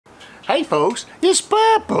Hey folks, it's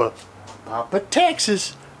Papa. Papa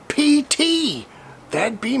Texas, PT.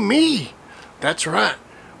 That'd be me. That's right.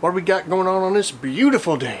 What do we got going on this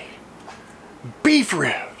beautiful day? Beef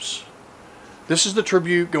ribs. This is the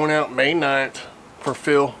tribute going out May 9th for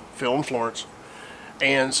Phil in Florence.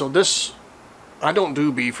 And so this, I don't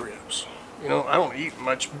do beef ribs. You know, I don't eat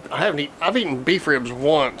much. I've eaten beef ribs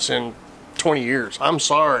once in 20 years. I'm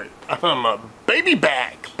sorry. I'm a baby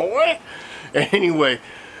back, boy. Anyway,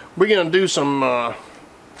 we're gonna do some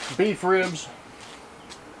beef ribs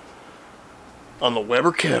on the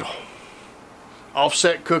Weber kettle.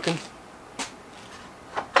 Offset cooking.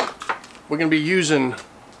 We're gonna be using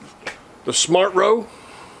the Smart Row,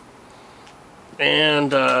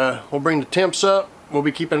 and we'll bring the temps up. We'll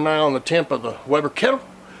be keeping an eye on the temp of the Weber kettle.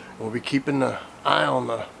 We'll be keeping an eye on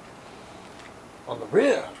the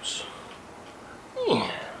ribs.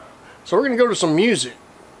 Yeah. So we're gonna go to some music,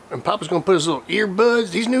 and Papa's gonna put his little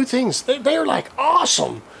earbuds. These new things, they're like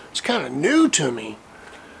awesome. It's kind of new to me,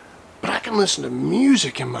 but I can listen to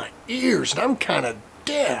music in my ears, and I'm kind of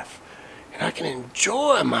deaf, and I can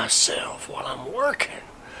enjoy myself while I'm working.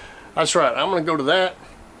 That's right. I'm gonna go to that.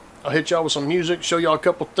 I'll hit y'all with some music, show y'all a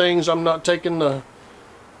couple things. I'm not taking the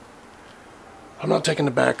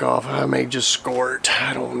back off. I may just score it.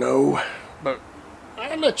 I don't know. But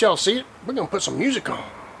I'll let y'all see it. We're going to put some music on.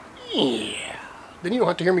 Yeah. Then you don't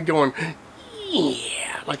have to hear me going,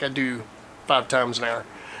 yeah, like I do 5 times an hour.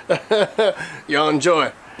 Y'all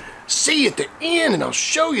enjoy. See you at the end, and I'll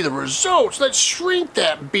show you the results. Let's shrink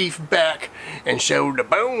that beef back and show the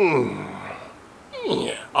bone.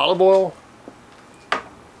 Yeah. Olive oil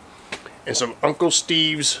and some Uncle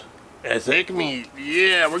Steve's thick meat.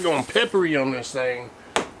 Yeah, we're going peppery on this thing.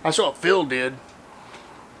 That's what Phil did.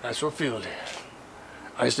 That's what Phil did.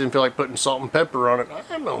 I just didn't feel like putting salt and pepper on it.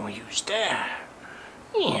 I'm gonna use that.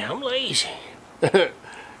 Yeah, I'm lazy. Here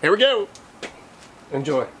we go.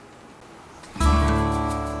 Enjoy.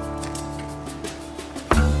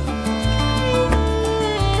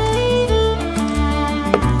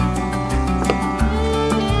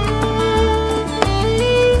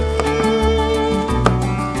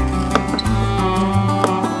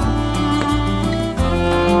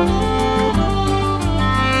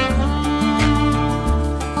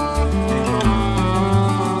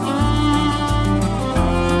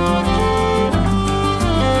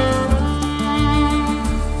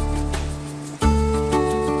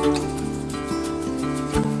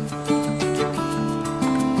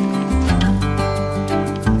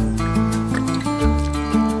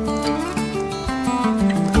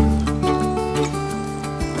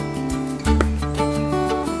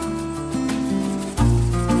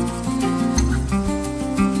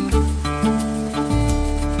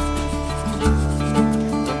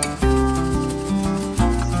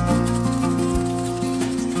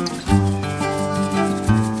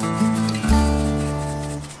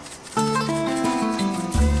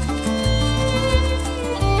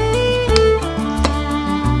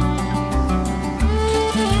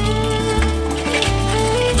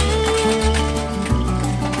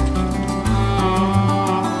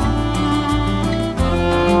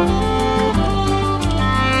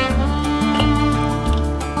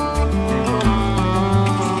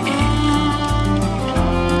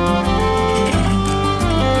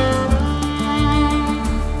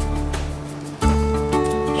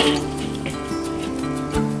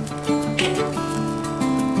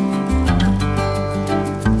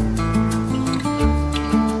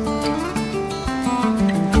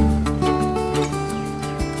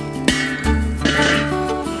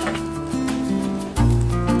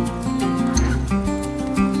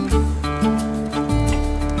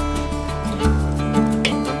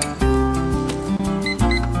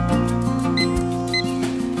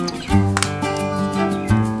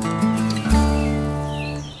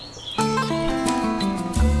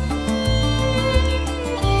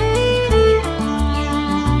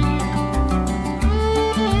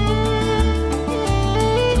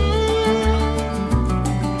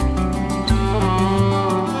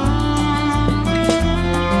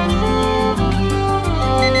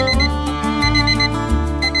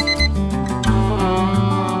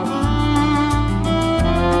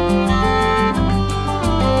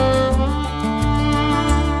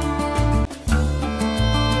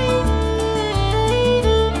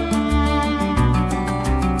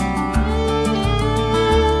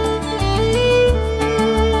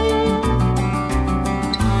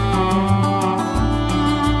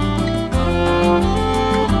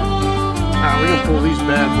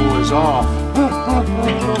 Boys off.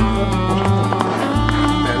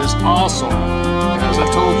 That is awesome. As I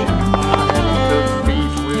told you, I haven't cooked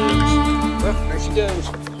beef ribs. Well, there she goes.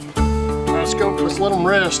 Let's let them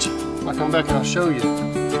rest. I'll come back and I'll show you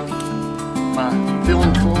my Phil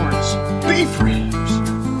and Florence beef ribs.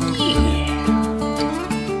 Yeah.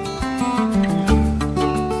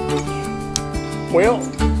 Well,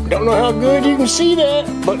 don't know how good you can see that,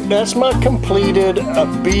 but that's my completed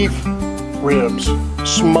beef ribs.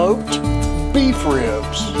 Smoked beef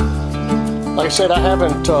ribs. Like I said, I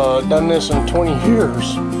haven't done this in 20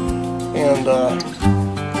 years. And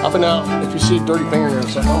I've been out, if you see dirty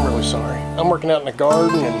fingernails, I'm really sorry. I'm working out in the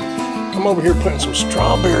garden and I'm over here putting some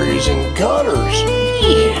strawberries in gutters.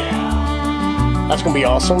 Yeah. That's gonna be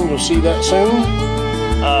awesome. You'll see that soon.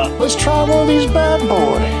 Let's try one of these bad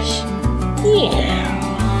boys. Yeah.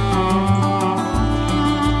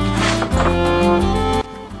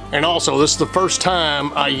 And also, this is the first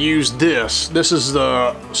time I used this. This is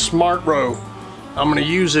the Smart Row. I'm gonna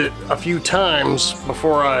use it a few times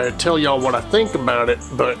before I tell y'all what I think about it,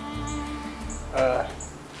 but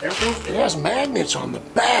everything, it has magnets on the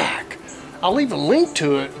back. I'll leave a link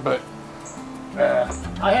to it, but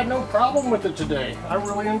I had no problem with it today. I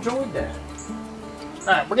really enjoyed that. All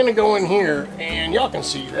right, we're gonna go in here and y'all can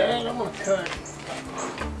see that. I'm gonna cut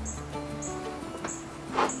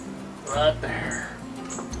right there.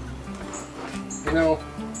 You know,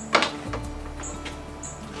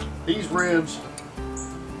 these ribs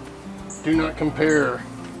do not compare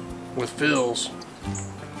with Phil's.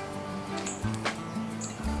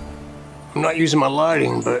 I'm not using my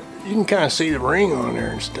lighting, but you can kind of see the ring on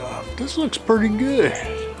there and stuff. This looks pretty good.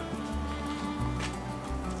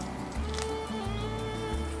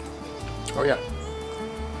 Oh yeah.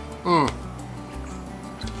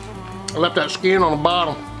 I left that skin on the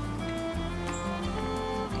bottom,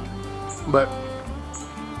 but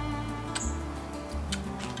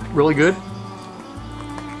really good.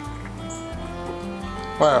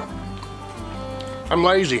 Wow. I'm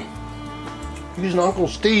lazy. Using Uncle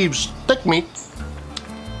Steve's thick meat.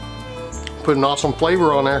 Put an awesome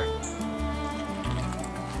flavor on there.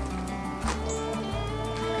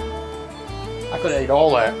 I could have ate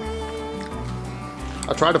all that.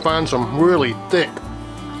 I tried to find some really thick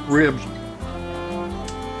ribs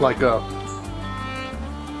like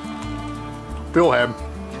Phil had.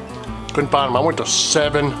 Couldn't find them. I went to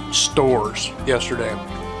 7 stores yesterday.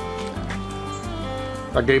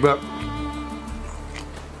 I gave up.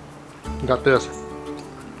 Got this.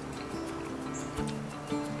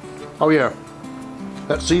 Oh yeah,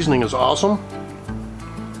 that seasoning is awesome.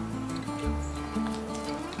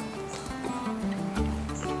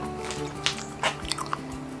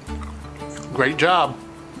 Great job.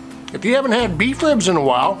 If you haven't had beef ribs in a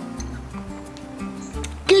while,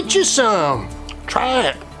 get you some. Try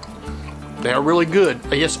it. They are really good.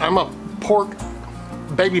 Yes, I'm a pork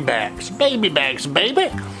baby backs, baby.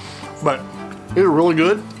 But they're really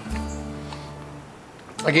good.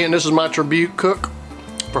 Again, this is my tribute cook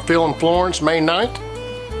for Phil and Florence, May 9th.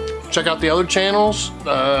 Check out the other channels.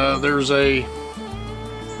 There's a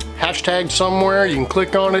hashtag somewhere. You can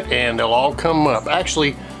click on it and they'll all come up.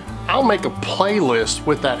 Actually, I'll make a playlist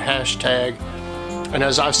with that hashtag, and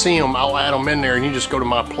as I see them, I'll add them in there, and you just go to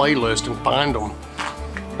my playlist and find them.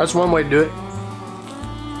 That's one way to do it.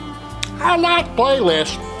 I like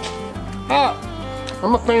playlists. I'm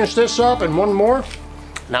gonna finish this up and one more.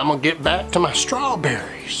 Now I'm gonna get back to my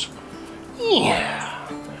strawberries. Yeah.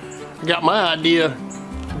 I got my idea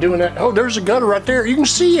doing that. Oh, there's a gutter right there. You can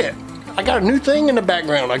see it. I got a new thing in the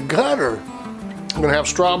background, a gutter. I'm gonna have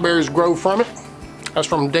strawberries grow from it. That's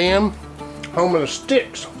from Dan, home of the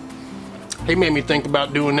sticks. He made me think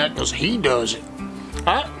about doing that because he does it.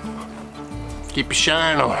 All right. Keep your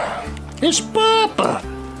shine on. It's Papa.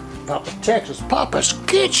 Papa Texas, Papa's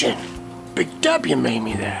Kitchen. Big W made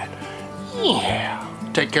me that. Yeah.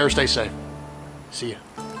 Take care, stay safe. See ya.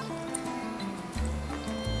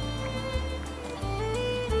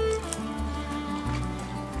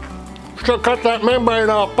 Still cut that membrane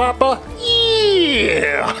off, Papa.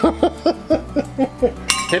 Yeah.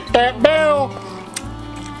 Hit that bell.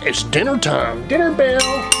 It's dinner time. Dinner bell.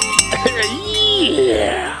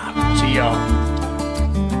 Yeah.